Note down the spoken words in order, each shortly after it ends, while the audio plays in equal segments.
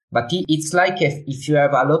But it's like if you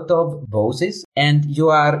have a lot of hoses and you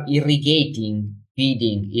are irrigating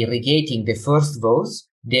the first hose,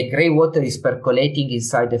 the gray water is percolating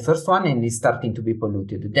inside the first one and is starting to be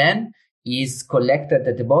polluted. Then is collected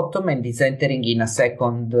at the bottom and is entering in a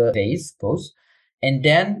second phase, hose. And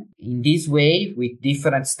then in this way, with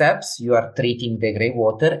different steps, you are treating the gray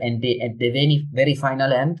water, and at the very, very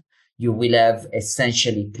final end, you will have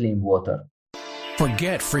essentially clean water.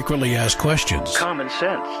 Forget frequently asked questions, common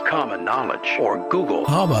sense, common knowledge, or Google.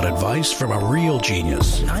 How about advice from a real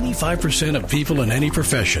genius? 95% of people in any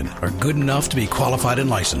profession are good enough to be qualified and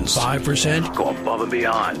licensed. 5% go above and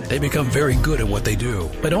beyond. They become very good at what they do,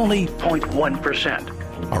 but only 0.1%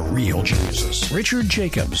 are real geniuses. Richard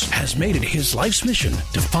Jacobs has made it his life's mission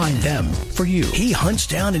to find them for you. He hunts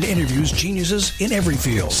down and interviews geniuses in every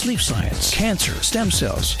field: sleep science, cancer, stem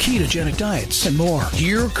cells, ketogenic diets, and more.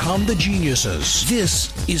 Here come the geniuses.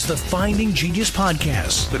 This is the Finding Genius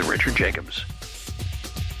Podcast with Richard Jacobs.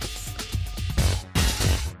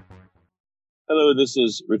 Hello, this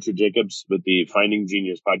is Richard Jacobs with the Finding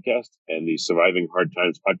Genius Podcast and the Surviving Hard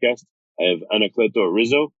Times Podcast. I have Anacleto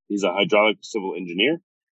Rizzo. He's a hydraulic civil engineer,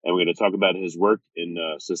 and we're going to talk about his work in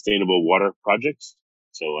sustainable water projects.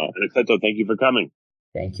 So, Anacleto, thank you for coming.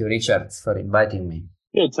 Thank you, Richard, for inviting me.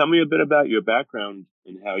 Yeah, tell me a bit about your background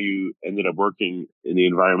and how you ended up working in the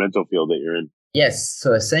environmental field that you're in. Yes,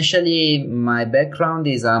 so essentially my background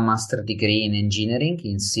is a master degree in engineering,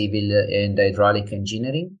 in civil and hydraulic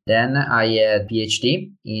engineering. Then I had a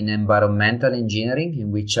PhD in environmental engineering, in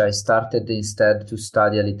which I started instead to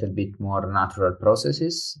study a little bit more natural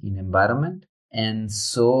processes in environment. And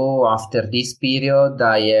so after this period,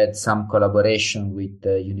 I had some collaboration with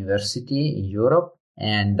the university in Europe.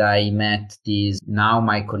 And I met now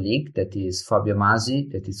my colleague, that is Fabio Masi,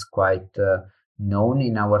 that is quite known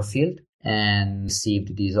in our field, and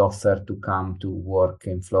received this offer to come to work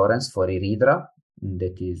in Florence for Iridra.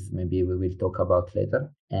 That is, maybe we will talk about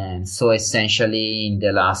later. And so essentially in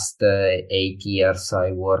the last 8 years,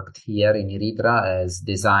 I worked here in Iridra as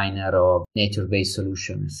designer of nature-based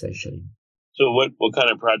solutions, essentially. So what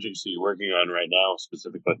kind of projects are you working on right now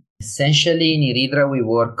specifically? Essentially in Iridra, we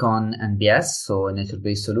work on NBS, so a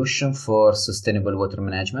nature-based solution for sustainable water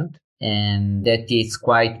management. And that is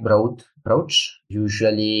quite broad approach.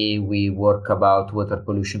 Usually we work about water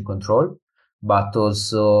pollution control, but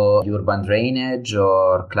also urban drainage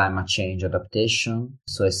or climate change adaptation.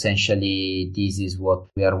 So essentially this is what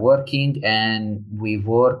we are working, and we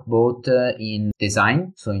work both in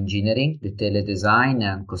design, so engineering, detailed design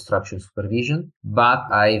and construction supervision.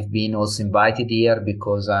 But I've been also invited here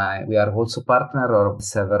because we are also partner of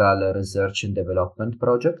several research and development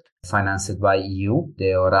projects financed by EU,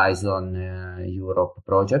 the Horizon Europe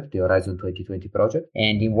project, the Horizon 2020 project.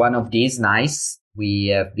 And in one of these, NICE, we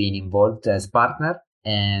have been involved as partner.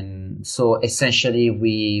 And so essentially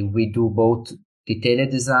we do both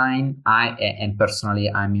detailed design. And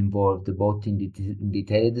personally, I'm involved both in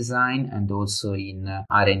detailed design and also in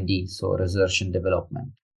R&D, so research and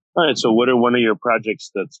development. All right. So what are one of your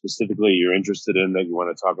projects that specifically you're interested in that you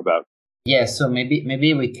want to talk about? Yeah, so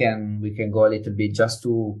maybe we can go a little bit just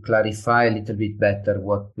to clarify a little bit better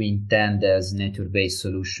what we intend as nature-based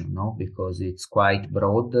solution, no? Because it's quite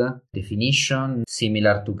broad definition,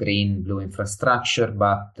 similar to green-blue infrastructure,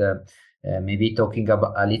 but maybe talking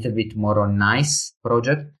about a little bit more on NICE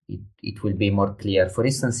project, it will be more clear. For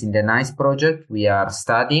instance, in the NICE project, we are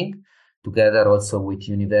studying together also with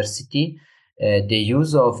university the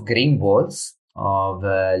use of green walls, of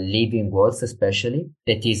living walls especially.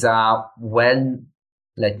 That is a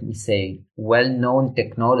well-known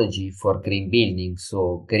technology for green buildings.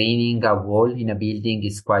 So greening a wall in a building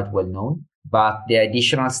is quite well known. But the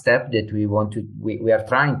additional step that we are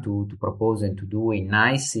trying to propose and to do in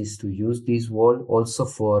NICE is to use this wall also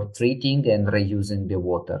for treating and reusing the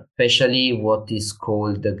water, especially what is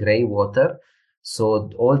called the gray water. So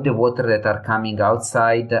all the water that are coming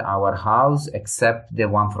outside our house, except the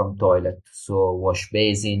one from toilet. So wash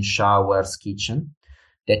basin, showers, kitchen,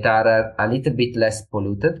 that are a little bit less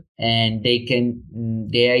polluted. And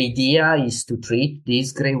the idea is to treat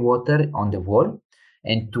this gray water on the wall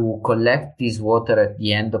and to collect this water at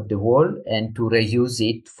the end of the wall and to reuse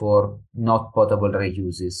it for not potable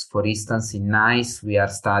reuses. For instance, in NICE, we are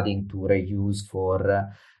studying to reuse for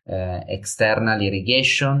external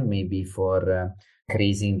irrigation, maybe for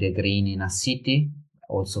increasing the green in a city,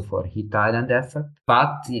 also for heat island effect.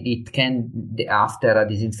 But it can, after a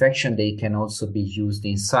disinfection, they can also be used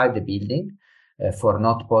inside the building for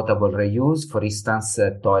not potable reuse, for instance,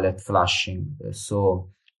 toilet flushing. So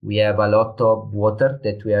we have a lot of water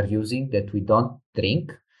that we are using that we don't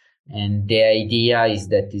drink. And the idea is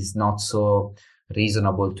that it's not so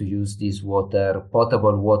reasonable to use this water,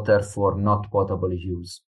 potable water, for not potable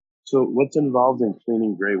use. So what's involved in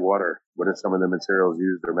cleaning gray water? What are some of the materials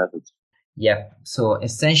used or methods? Yep. So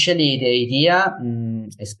essentially the idea,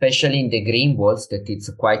 especially in the green walls, that it's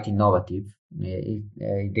quite innovative.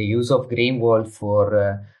 The use of green wall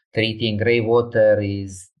for treating gray water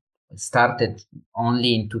is started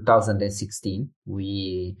only in 2016.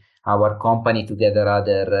 Our company, together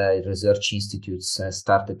other research institutes,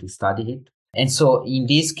 started to study it. And so in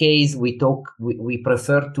this case, we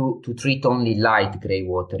prefer to treat only light gray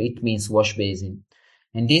water. It means wash basin.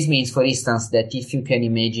 And this means, for instance, that if you can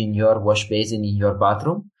imagine your wash basin in your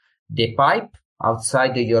bathroom, the pipe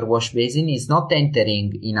outside your wash basin is not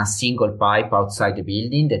entering in a single pipe outside the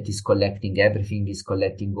building that is collecting everything, is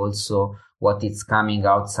collecting also what is coming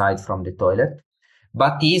outside from the toilet,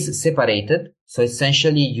 but is separated. So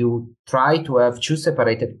essentially you try to have two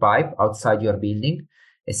separated pipe outside your building.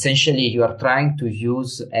 Essentially you are trying to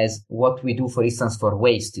use as what we do, for instance, for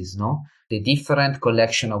wastes, no? The different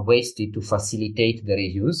collection of waste to facilitate the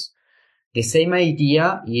reuse. The same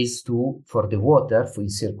idea is for the water, in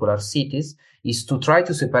circular cities, is to try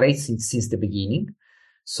to separate since the beginning.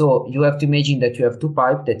 So you have to imagine that you have two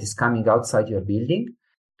pipes that is coming outside your building.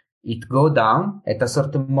 It go down at a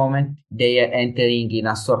certain moment. They are entering in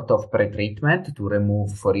a sort of pre-treatment to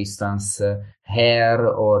remove, for instance, hair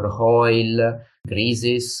or oil,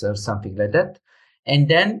 greases or something like that. And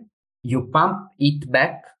then you pump it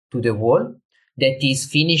back to the wall that is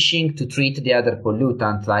finishing to treat the other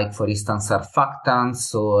pollutant, like for instance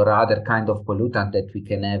surfactants or other kind of pollutant that we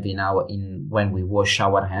can have when we wash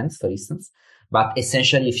our hands, for instance. But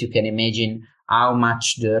essentially, if you can imagine how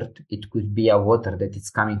much dirt it could be a water that is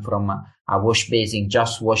coming from a wash basin,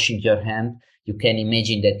 just washing your hand, you can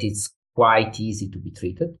imagine that it's quite easy to be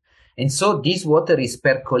treated. And so this water is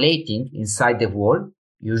percolating inside the wall,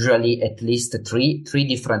 usually at least three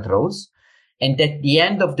different rows. And at the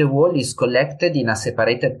end of the wall is collected in a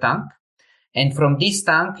separated tank. And from this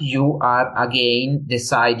tank, you are again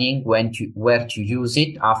deciding where to use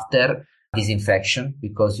it after disinfection,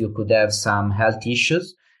 because you could have some health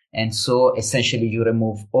issues. And so essentially you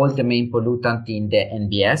remove all the main pollutant in the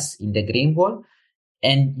NBS, in the green wall,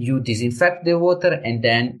 and you disinfect the water, and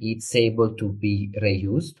then it's able to be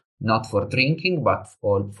reused, not for drinking, but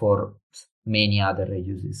for many other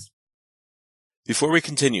reuses. Before we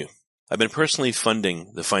continue, I've been personally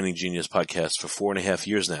funding the Finding Genius podcast for 4.5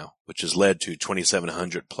 years now, which has led to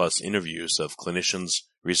 2,700 plus interviews of clinicians,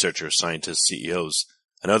 researchers, scientists, CEOs,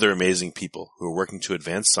 and other amazing people who are working to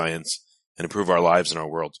advance science and improve our lives and our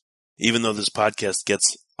world. Even though this podcast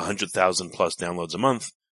gets 100,000 plus downloads a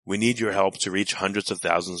month, we need your help to reach hundreds of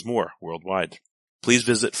thousands more worldwide. Please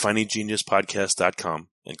visit findinggeniuspodcast.com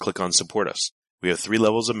and click on Support Us. We have 3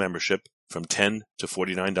 levels of membership from $10 to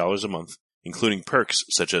 $49 a month, including perks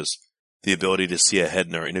such as the ability to see ahead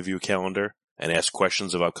in our interview calendar and ask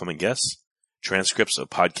questions of upcoming guests, transcripts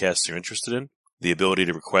of podcasts you're interested in, the ability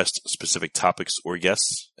to request specific topics or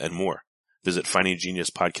guests, and more. Visit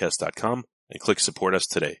findinggeniuspodcast.com and click Support Us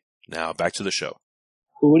today. Now back to the show.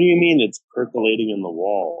 What do you mean it's percolating in the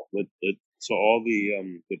wall? So all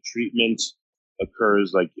the treatment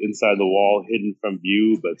occurs like inside the wall, hidden from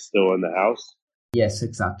view, but still in the house? Yes,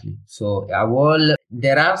 exactly. So a wall,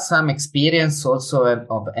 there are some experience also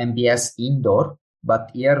of MBS indoor,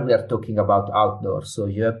 but here we are talking about outdoor. So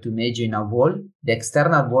you have to imagine a wall, the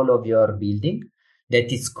external wall of your building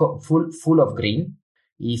that is full of green.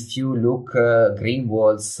 If you look green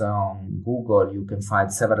walls on Google, you can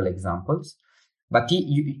find several examples. But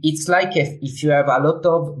it's like if you have a lot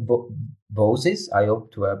of hoses, I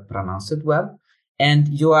hope to have pronounced it well, and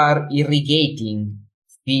you are irrigating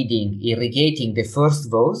the first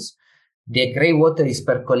hose, the gray water is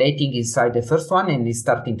percolating inside the first one and is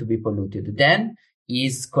starting to be polluted. Then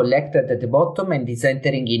is collected at the bottom and is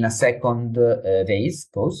entering in a second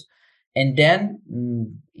hose. And then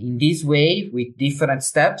in this way, with different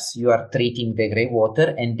steps, you are treating the gray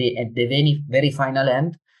water, and at the very, very final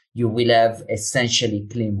end, you will have essentially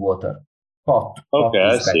clean water. Pot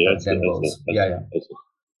I is see. better than hose. Yeah.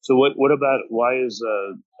 So what about, why is,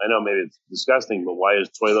 I know maybe it's disgusting, but why is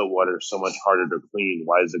toilet water so much harder to clean?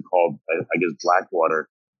 Why is it called, I guess, black water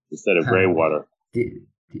instead of gray water?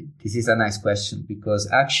 This is a nice question, because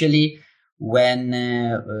actually when,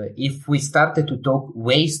 if we started to talk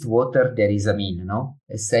wastewater, there is a mean, no?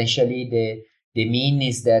 Essentially the mean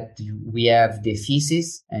is that we have the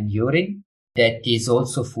feces and urine that is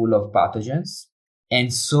also full of pathogens.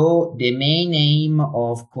 And so the main aim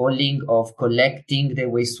of collecting the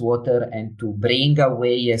wastewater and to bring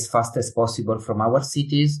away as fast as possible from our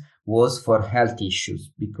cities was for health issues,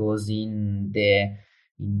 because in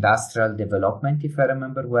Industrial Development, if I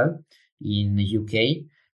remember well, in the UK.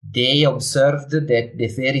 They observed that the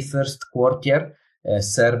very first quarter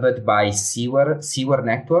served by sewer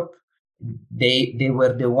network, they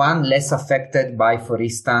were the one less affected by, for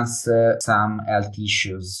instance, some health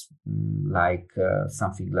issues like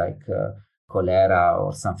something like cholera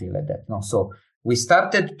or something like that. No, so we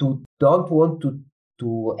started to don't want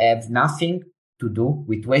to have nothing to do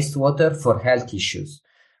with wastewater for health issues,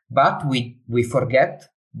 but we forget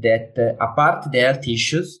that apart the health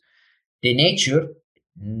issues, the nature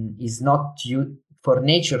is not for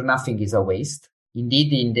nature. Nothing is a waste.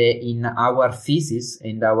 Indeed, in our feces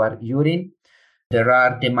and our urine, there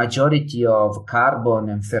are the majority of carbon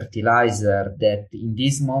and fertilizer that in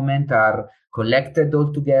this moment are collected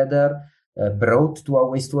all together, brought to a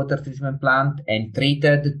wastewater treatment plant and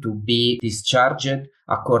treated to be discharged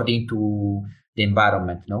according to the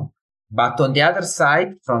environment, no? But on the other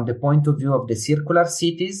side, from the point of view of the circular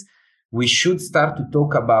cities, we should start to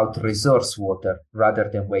talk about resource water rather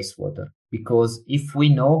than wastewater. Because if we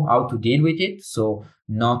know how to deal with it, so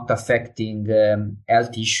not affecting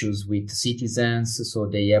health issues with citizens, so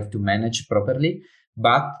they have to manage properly.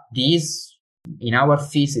 But these, in our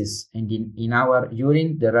feces and in our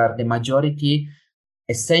urine, there are the majority,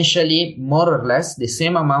 essentially more or less the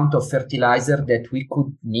same amount of fertilizer that we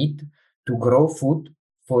could need to grow food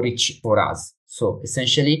for us. So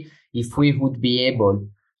essentially, if we would be able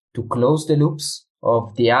to close the loops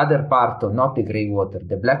of the other part of not the gray water,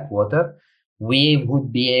 the black water, we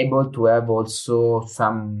would be able to have also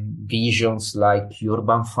some visions like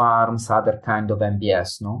urban farms, other kind of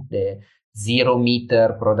MBS, no? The 0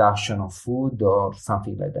 meter production of food or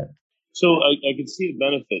something like that. So I can see the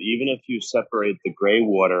benefit, even if you separate the gray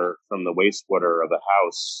water from the wastewater of a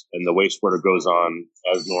house and the wastewater goes on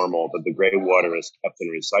as normal, but the gray water is kept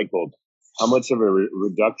and recycled. How much of a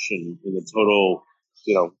reduction in the total,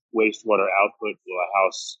 wastewater output will a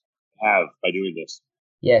house have by doing this?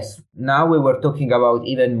 Yes. Now we were talking about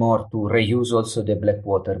even more to reuse also the black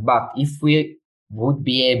water. But if we would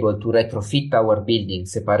be able to retrofit our building,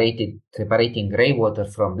 separating gray water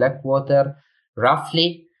from black water,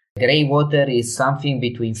 roughly, gray water is something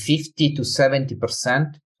between 50 to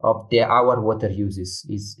 70% of our water uses.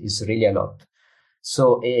 Is really a lot.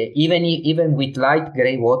 So even with light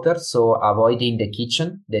gray water, so avoiding the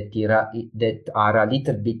kitchen that are a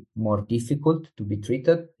little bit more difficult to be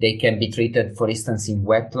treated. They can be treated, for instance, in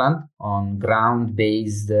wetland on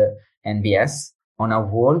ground-based NBS. On a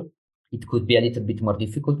wall, it could be a little bit more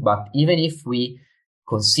difficult. But even if we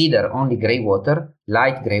consider only gray water,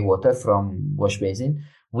 light gray water from wash basin,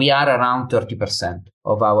 we are around 30%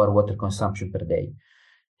 of our water consumption per day.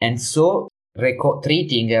 And so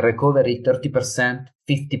treating and recovery 30%,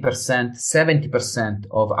 50%, 70%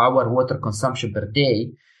 of our water consumption per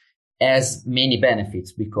day has many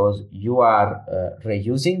benefits because you are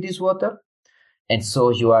reusing this water. And so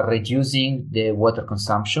you are reducing the water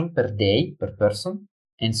consumption per day, per person.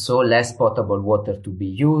 And so less potable water to be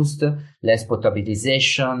used, less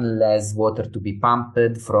potabilization, less water to be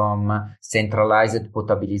pumped from centralized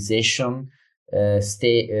potabilization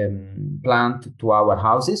plant to our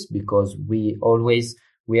houses, because we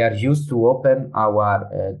are used to open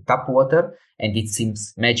our tap water and it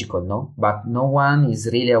seems magical, no? But no one is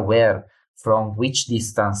really aware from which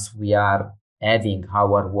distance we are having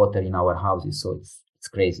our water in our houses. So it's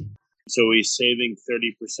crazy. So are we saving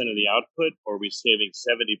 30% of the output or are we saving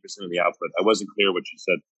 70% of the output? I wasn't clear what you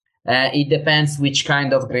said. It depends which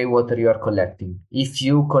kind of gray water you are collecting. If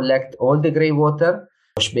you collect all the gray water,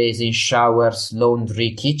 wash basin, showers,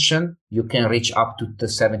 laundry, kitchen, you can reach up to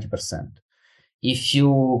 70%. If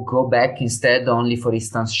you go back instead only, for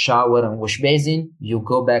instance, shower and wash basin, you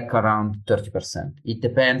go back around 30%. It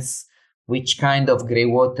depends which kind of gray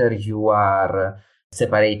water you are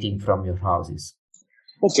separating from your houses.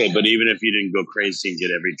 Okay, but even if you didn't go crazy and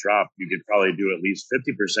get every drop, you could probably do at least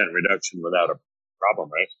 50% reduction without a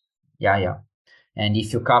problem, right? Yeah. And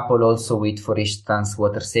if you couple also with, for instance,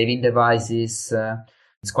 water-saving devices,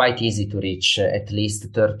 it's quite easy to reach at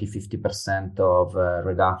least 30-50% of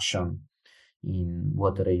reduction in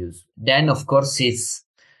water use. Then, of course, it's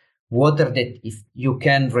water that if you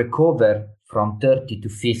can recover from 30 to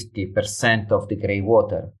 50% of the gray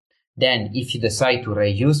water. Then if you decide to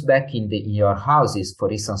reuse back in your houses, for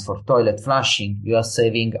instance, for toilet flushing, you are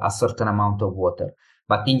saving a certain amount of water.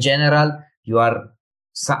 But in general, you are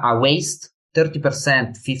a waste,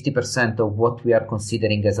 30%, 50% of what we are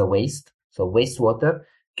considering as a waste. So wastewater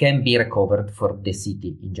can be recovered for the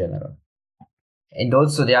city in general. And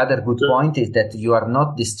also the other good point is that you are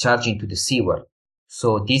not discharging to the sewer.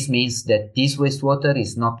 So this means that this wastewater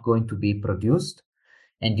is not going to be produced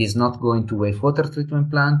and is not going to wastewater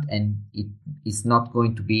treatment plant, and it is not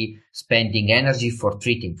going to be spending energy for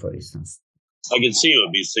treating, for instance. I can see it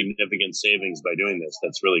would be significant savings by doing this.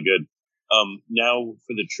 That's really good. Now,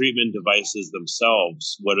 for the treatment devices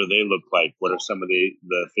themselves, what do they look like? What are some of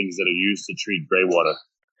the things that are used to treat gray water?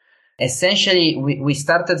 Essentially, we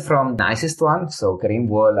started from the nicest one. So green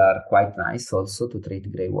wall are quite nice also to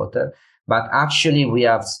treat gray water. But actually, we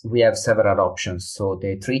have several options. So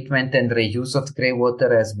the treatment and reuse of gray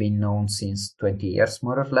water has been known since 20 years,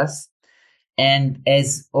 more or less. And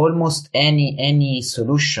as almost any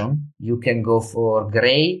solution, you can go for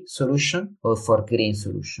gray solution or for green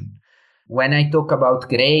solution. When I talk about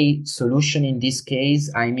gray solution in this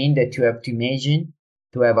case, I mean that you have to imagine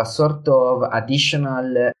to have a sort of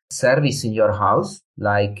additional service in your house,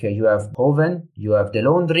 like you have oven, you have the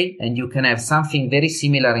laundry, and you can have something very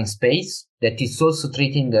similar in space that is also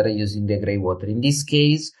treating or reusing the gray water. In this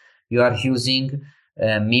case, you are using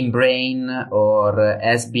membrane or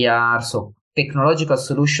SBR, so technological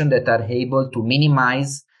solutions that are able to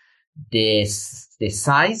minimize the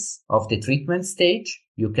size of the treatment stage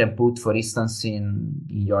you can put, for instance, in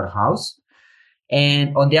your house.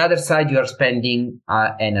 And on the other side, you are spending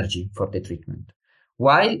energy for the treatment.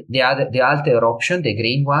 While the other option, the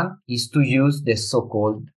green one, is to use the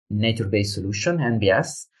so-called nature-based solution,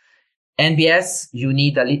 NBS. NBS, you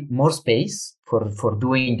need a little more space for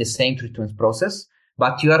doing the same treatment process,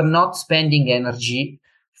 but you are not spending energy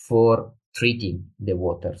for treating the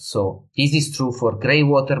water. So this is true for gray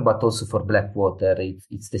water, but also for black water.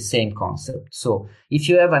 It's the same concept. So if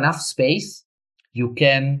you have enough space, you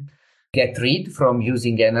can get rid from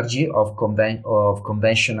using energy of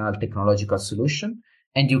conventional technological solution,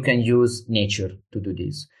 and you can use nature to do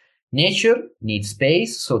this. Nature needs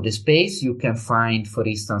space, so the space you can find, for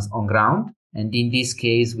instance, on ground, and in this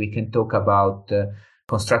case we can talk about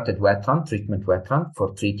constructed wetland, treatment wetland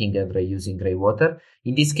for treating and reusing gray water.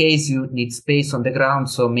 In this case, you need space on the ground,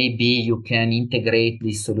 so maybe you can integrate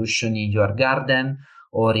this solution in your garden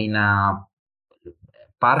or in a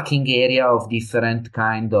parking area of different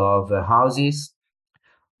kind of houses.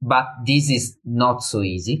 But this is not so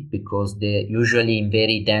easy because usually in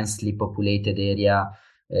very densely populated area,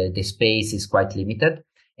 the space is quite limited.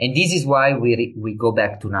 And this is why we go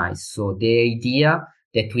back to NICE. So the idea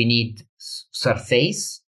that we need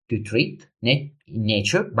surface to treat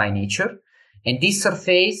by nature. And this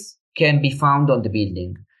surface can be found on the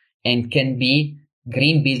building and can be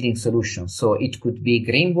green building solutions. So it could be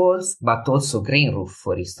green walls, but also green roof,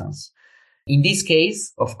 for instance. In this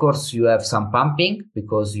case, of course, you have some pumping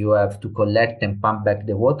because you have to collect and pump back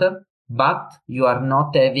the water, but you are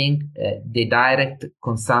not having the direct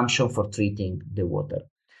consumption for treating the water.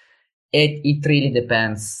 It really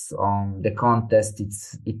depends on the context.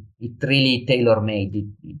 It really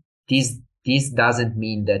tailor-made. This doesn't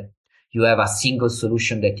mean that you have a single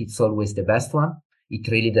solution that it's always the best one. It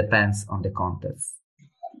really depends on the context.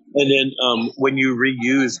 And then when you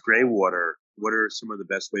reuse gray water, what are some of the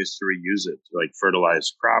best ways to reuse it? Like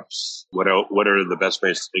fertilize crops? What are the best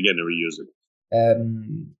ways, again, to reuse it?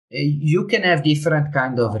 You can have different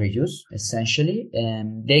kind of reuse, essentially.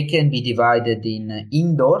 They can be divided in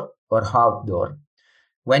indoor or outdoor.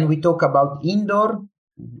 When we talk about indoor,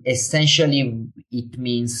 essentially it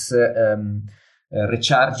means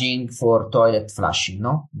recharging for toilet flushing,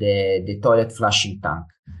 the toilet flushing tank.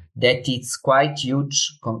 That it's quite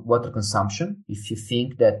huge water consumption. If you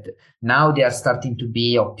think that now they are starting to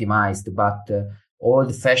be optimized, but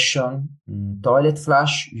old-fashioned toilet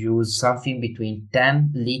flush use something between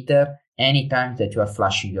 10 liter anytime that you are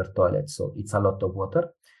flushing your toilet. So it's a lot of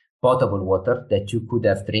water, potable water that you could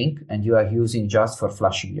have drink and you are using just for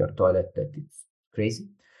flushing your toilet. That it's crazy.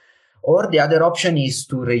 Or the other option is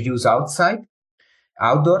to reuse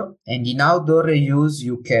outdoor. And in outdoor reuse,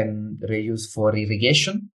 you can reuse for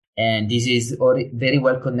irrigation. And this is very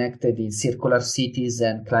well connected in circular cities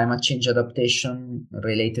and climate change adaptation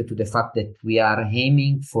related to the fact that we are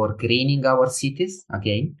aiming for greening our cities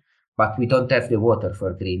again, but we don't have the water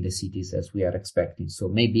for green the cities as we are expecting. So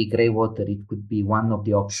maybe gray water, it could be one of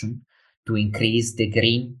the options to increase the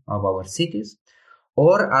green of our cities.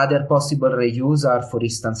 Or other possible reuse are, for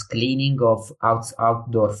instance, cleaning of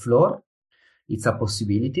outdoor floor. It's a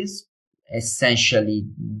possibilities. Essentially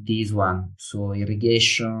this one, so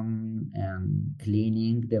irrigation and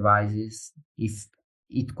cleaning devices. If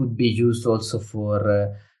it could be used also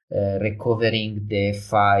for recovering the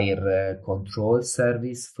fire control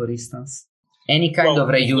service, for instance. Any kind of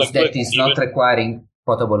reuse that is not requiring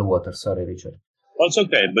potable water. Sorry, Richard. Well, it's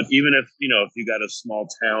okay, but even if you got a small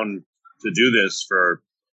town to do this for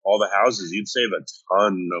all the houses, you'd save a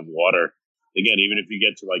ton of water. Again, even if you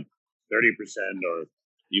get to like 30% or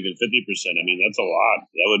even 50%. I mean, that's a lot.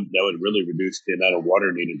 That would really reduce the amount of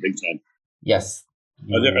water needed big time. Yes.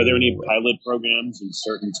 Are there any pilot programs in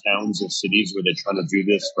certain towns or cities where they're trying to do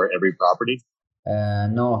this for every property?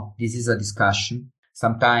 No, this is a discussion.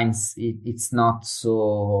 Sometimes it's not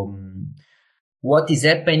so. What is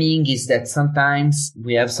happening is that sometimes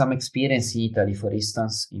we have some experience in Italy, for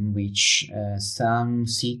instance, in which some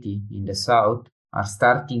city in the south are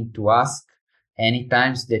starting to ask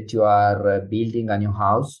anytime that you are building a new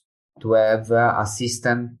house to have a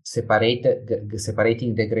system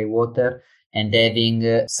separating the grey water and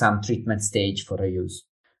having some treatment stage for reuse.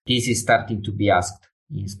 This is starting to be asked,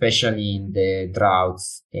 especially in the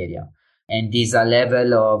droughts area. And this is a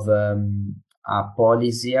level of a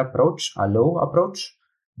policy approach, a law approach,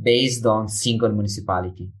 based on single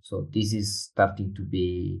municipality. So this is starting to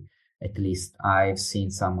be, at least I've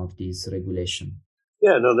seen some of these regulation.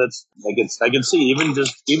 Yeah, no, that's, I can see,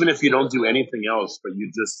 even if you don't do anything else, but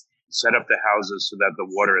you just set up the houses so that the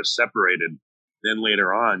water is separated, then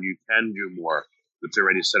later on you can do more. It's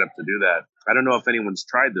already set up to do that. I don't know if anyone's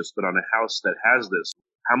tried this, but on a house that has this,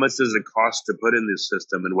 how much does it cost to put in this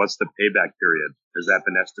system, and what's the payback period? Has that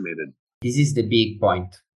been estimated? This is the big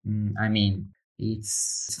point. I mean,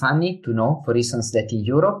 it's funny to know, for instance, that in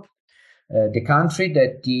Europe, the country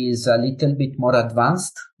that is a little bit more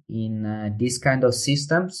advanced in this kind of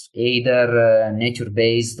systems, either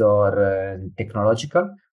nature-based or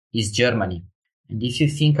technological, is Germany. And if you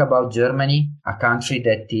think about Germany, a country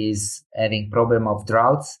that is having problem of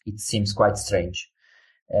droughts, it seems quite strange.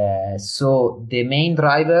 So the main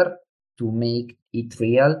driver to make it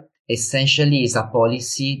real essentially is a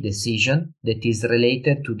policy decision that is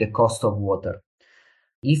related to the cost of water.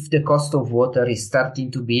 If the cost of water is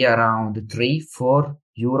starting to be around 3-4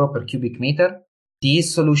 euro per cubic meter,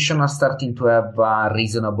 these solutions are starting to have a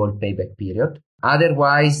reasonable payback period.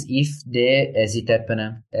 Otherwise, as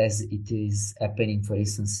it is happening, for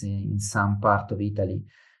instance, in some part of Italy,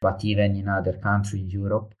 but even in other countries in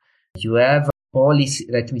Europe, you have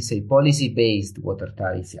policy-based water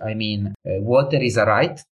tariffs. I mean, water is a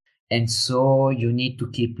right, and so you need to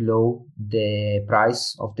keep low the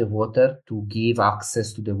price of the water to give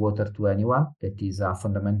access to the water to anyone. That is a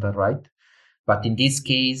fundamental right. But in this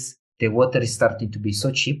case, the water is starting to be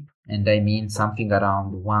so cheap, and I mean something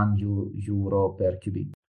around 1 euro per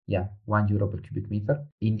cubic. 1 euro per cubic meter.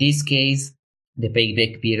 In this case, the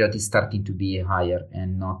payback period is starting to be higher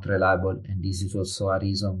and not reliable. And this is also a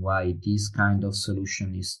reason why this kind of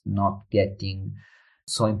solution is not getting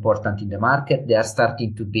so important in the market. They are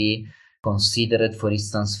starting to be considered, for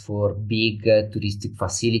instance, for big touristic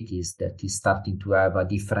facilities that is starting to have a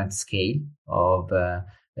different scale of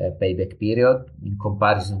payback period in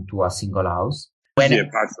comparison to a single house. What's the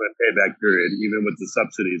approximate payback period, even with the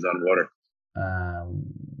subsidies on water?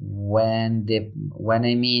 When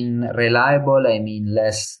I mean reliable, I mean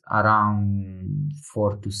less, around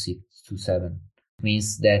 4 to 6 to 7. It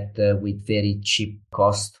means that with very cheap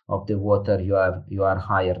cost of the water, you are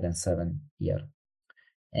higher than 7 years.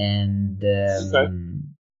 And okay.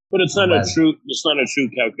 But it's not a true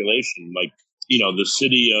calculation. Like, the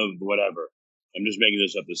city of whatever. I'm just making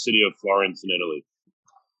this up. The city of Florence in Italy.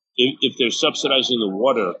 If they're subsidizing the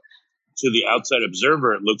water, to the outside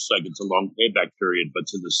observer, it looks like it's a long payback period, but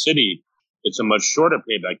to the city, it's a much shorter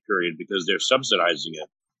payback period because they're subsidizing it.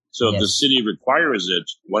 So if the city requires it,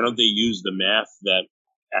 why don't they use the math that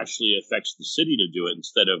actually affects the city to do it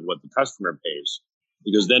instead of what the customer pays?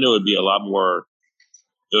 Because then it would make a lot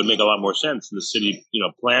more sense. And the city,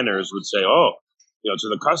 planners would say, to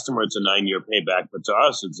the customer, it's a 9-year payback, but to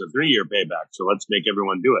us, it's a 3-year payback. So let's make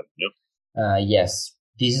everyone do it. Yes.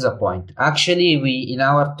 This is a point. Actually, in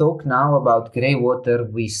our talk now about grey water,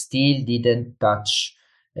 we still didn't touch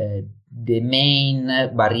the main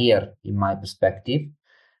barrier, in my perspective.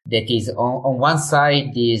 That is, on one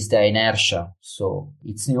side is the inertia. So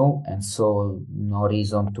it's new, and so no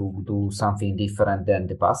reason to do something different than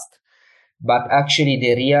the past. But actually,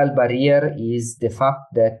 the real barrier is the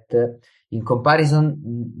fact that in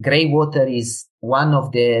comparison, grey water is one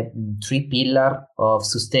of the 3 pillars of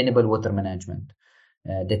sustainable water management.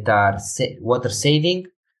 That are water saving,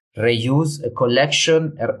 reuse,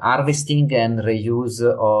 collection, harvesting, and reuse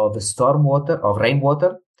of stormwater, of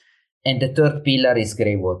rainwater. And the third pillar is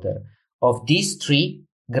grey water. Of these 3,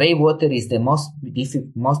 grey water is the most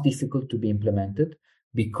difficult to be implemented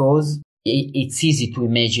because it's easy to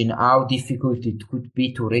imagine how difficult it could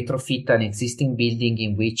be to retrofit an existing building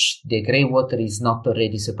in which the grey water is not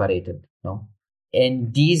already separated. No.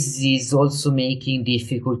 And this is also making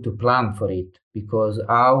difficult to plan for it, because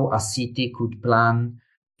how a city could plan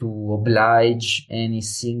to oblige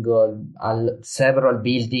several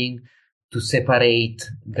buildings to separate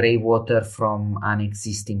gray water from an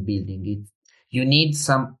existing building.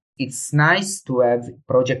 It's nice to have a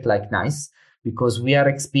project like NICE because we are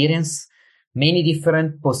experiencing many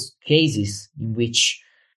different post cases in which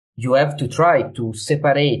you have to try to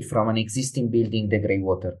separate from an existing building the gray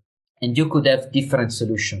water. And you could have different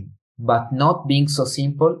solutions, but not being so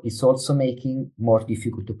simple is also making more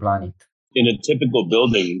difficult to plan it. In a typical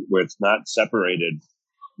building where it's not separated,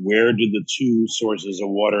 where do the two sources of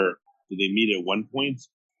water, do they meet at one point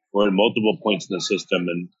or at multiple points in the system?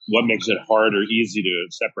 And what makes it hard or easy to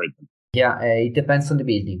separate them? Yeah, it depends on the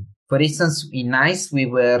building. For instance, in NICE, we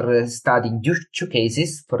were studying two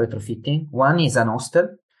cases for retrofitting. One is an hostel,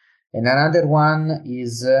 and another one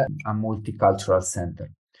is a multicultural center.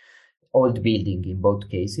 Old building in both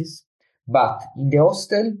cases. But in the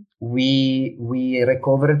hostel, we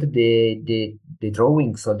recovered the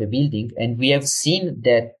drawings of the building, and we have seen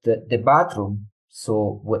that the bathroom,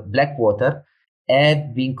 so black water, has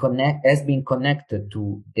been connected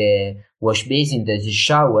to the wash basin, the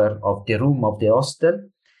shower of the room of the hostel,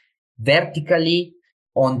 vertically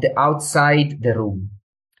on the outside the room.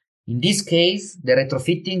 In this case, the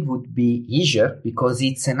retrofitting would be easier because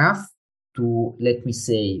it's enough to, let me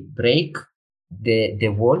say, break the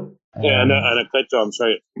wall. Yeah, Anacleto, I'm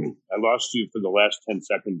sorry, I lost you for the last 10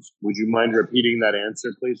 seconds. Would you mind repeating that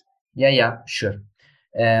answer, please? Yeah, sure.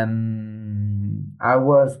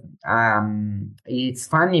 It's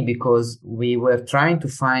funny because we were trying to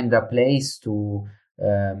find a place to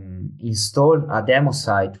install a demo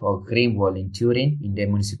site of Greenwall in Turin, in the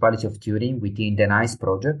municipality of Turin, within the NICE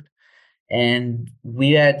project. And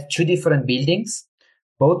we had two different buildings,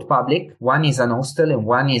 both public. One is an hostel and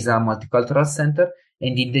one is a multicultural center.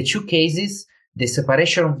 And in the two cases, the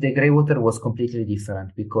separation of the gray water was completely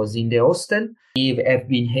different because in the hostel, we have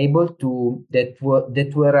been able to, that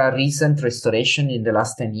were a recent restoration in the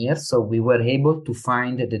last 10 years. So we were able to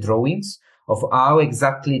find the drawings of how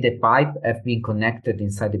exactly the pipe have been connected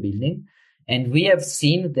inside the building. And we have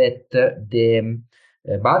seen that the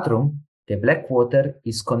bathroom, the black water,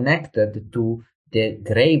 is connected to the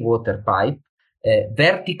gray water pipe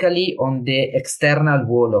vertically on the external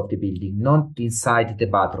wall of the building, not inside the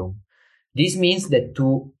bathroom. This means that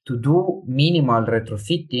to do minimal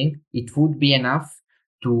retrofitting, it would be enough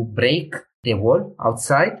to break the wall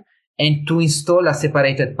outside and to install a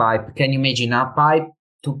separated pipe. Can you imagine a pipe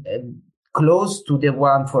to close to the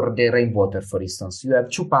one for the rainwater, for instance? You have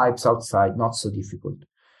two pipes outside, not so difficult.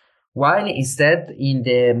 While instead in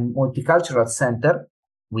the multicultural center,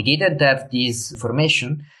 we didn't have this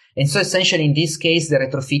information. And so essentially in this case, the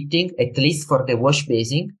retrofitting, at least for the wash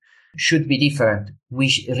basin, should be different. We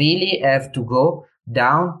really have to go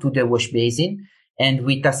down to the wash basin and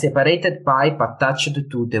with a separated pipe attached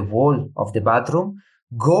to the wall of the bathroom,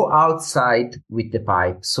 go outside with the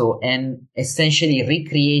pipe. So, and essentially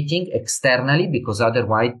recreating externally, because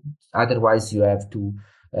otherwise you have to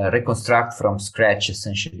reconstruct from scratch,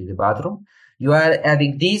 essentially the bathroom. You are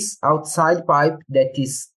having this outside pipe that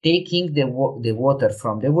is taking the water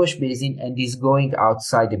from the wash basin and is going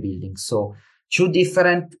outside the building. So two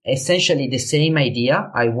different, essentially the same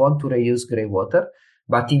idea. I want to reuse gray water,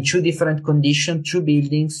 but in two different conditions, two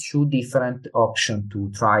buildings, two different options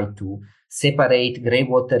to try to separate gray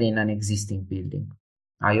water in an existing building.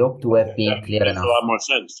 I hope to have been clear enough. Makes a lot more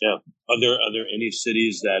sense, yeah. Are there any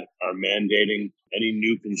cities that are mandating any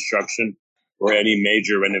new construction or any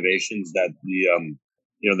major renovations that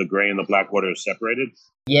the gray and the black water is separated?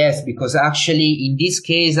 Yes, because actually in this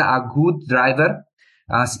case, a good driver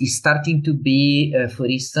is starting to be, for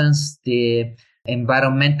instance, the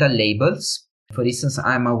environmental labels. For instance,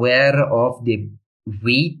 I'm aware of the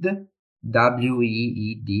WEED,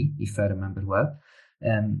 WEED, if I remember well.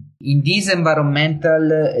 In this environmental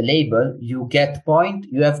label, you get point,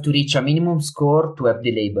 you have to reach a minimum score to have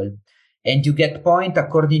the label. And you get point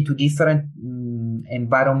according to different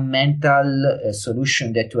environmental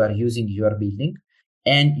solution that you are using in your building.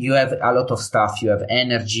 And you have a lot of stuff. You have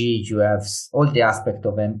energy, you have all the aspect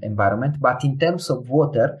of environment. But in terms of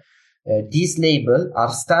water, these labels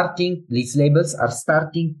are starting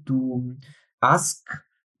to ask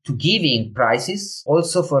to giving prices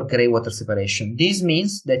also for gray water separation. This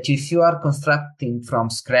means that if you are constructing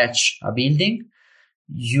from scratch a building,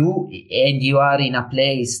 you are in a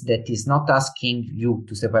place that is not asking you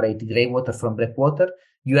to separate gray water from black water,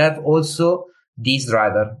 you have also this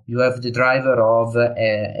driver. You have the driver of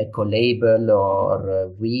Ecolabel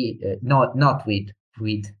or not WEED.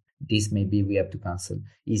 This maybe we have to cancel.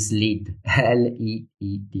 Is LEED,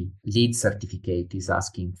 LEED. LEED certificate is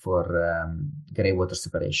asking for gray water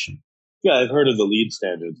separation. Yeah, I've heard of the LEED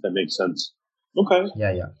standards. That makes sense. Okay.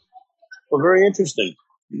 Yeah. Well, very interesting.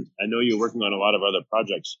 I know you're working on a lot of other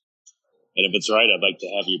projects, and if it's all right, I'd like to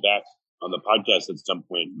have you back on the podcast at some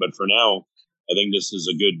point. But for now, I think this is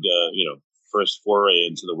a good, first foray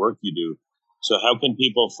into the work you do. So how can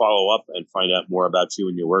people follow up and find out more about you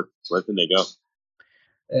and your work? Where can they go?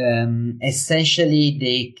 Essentially,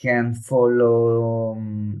 they can follow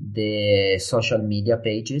the social media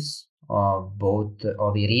pages of both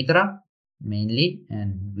of Iridra mainly,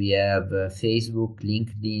 and we have Facebook,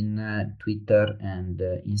 LinkedIn, Twitter, and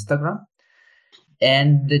Instagram.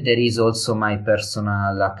 And there is also my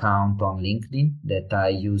personal account on LinkedIn that I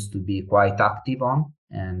used to be quite active on,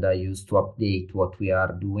 and I used to update what we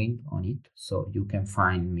are doing on it. So you can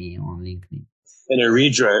find me on LinkedIn. And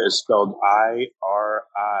Iridra is spelled Iridra.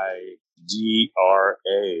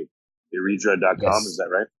 Iridra.com, Yes. Is that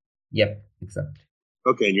right? Yep, exactly.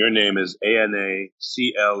 Okay, and your name is Anacleto,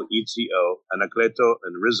 Anacleto,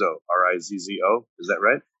 and Rizzo, Rizzo. Is that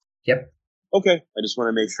right? Yep. Okay, I just want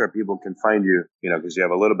to make sure people can find you, because you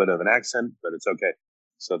have a little bit of an accent, but it's okay.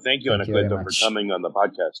 So thank you, Anacleto, for coming on the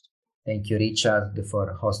podcast. Thank you, Richard,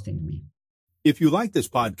 for hosting me. If you like this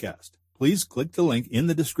podcast, please click the link in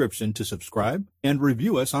the description to subscribe and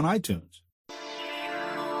review us on iTunes.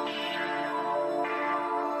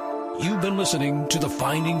 You've been listening to the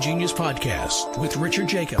Finding Genius podcast with Richard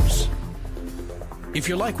Jacobs. If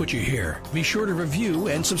you like what you hear, be sure to review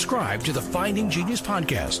and subscribe to the Finding Genius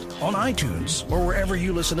podcast on iTunes or wherever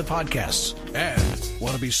you listen to podcasts. And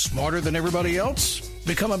want to be smarter than everybody else?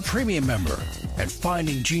 Become a premium member at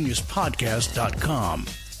findinggeniuspodcast.com.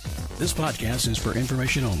 This podcast is for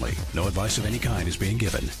information only. No advice of any kind is being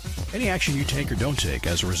given. Any action you take or don't take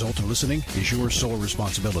as a result of listening is your sole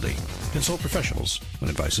responsibility. Consult professionals when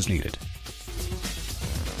advice is needed.